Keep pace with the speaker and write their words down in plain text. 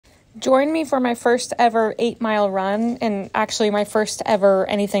Join me for my first ever 8-mile run, and actually my first ever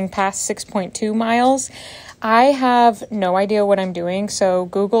anything past 6.2 miles. I have no idea what I'm doing, so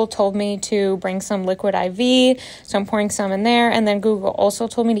Google told me to bring some liquid IV, so I'm pouring some in there, and then Google also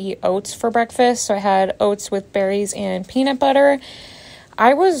told me to eat oats for breakfast, so I had oats with berries and peanut butter.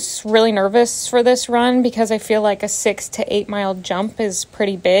 I was really nervous for this run because I feel like a 6 to 8 mile jump is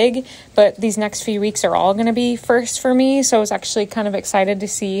pretty big, but these next few weeks are all going to be first for me, so I was actually kind of excited to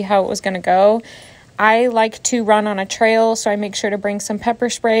see how it was going to go. I like to run on a trail, so I make sure to bring some pepper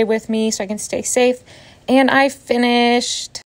spray with me so I can stay safe, and I finished.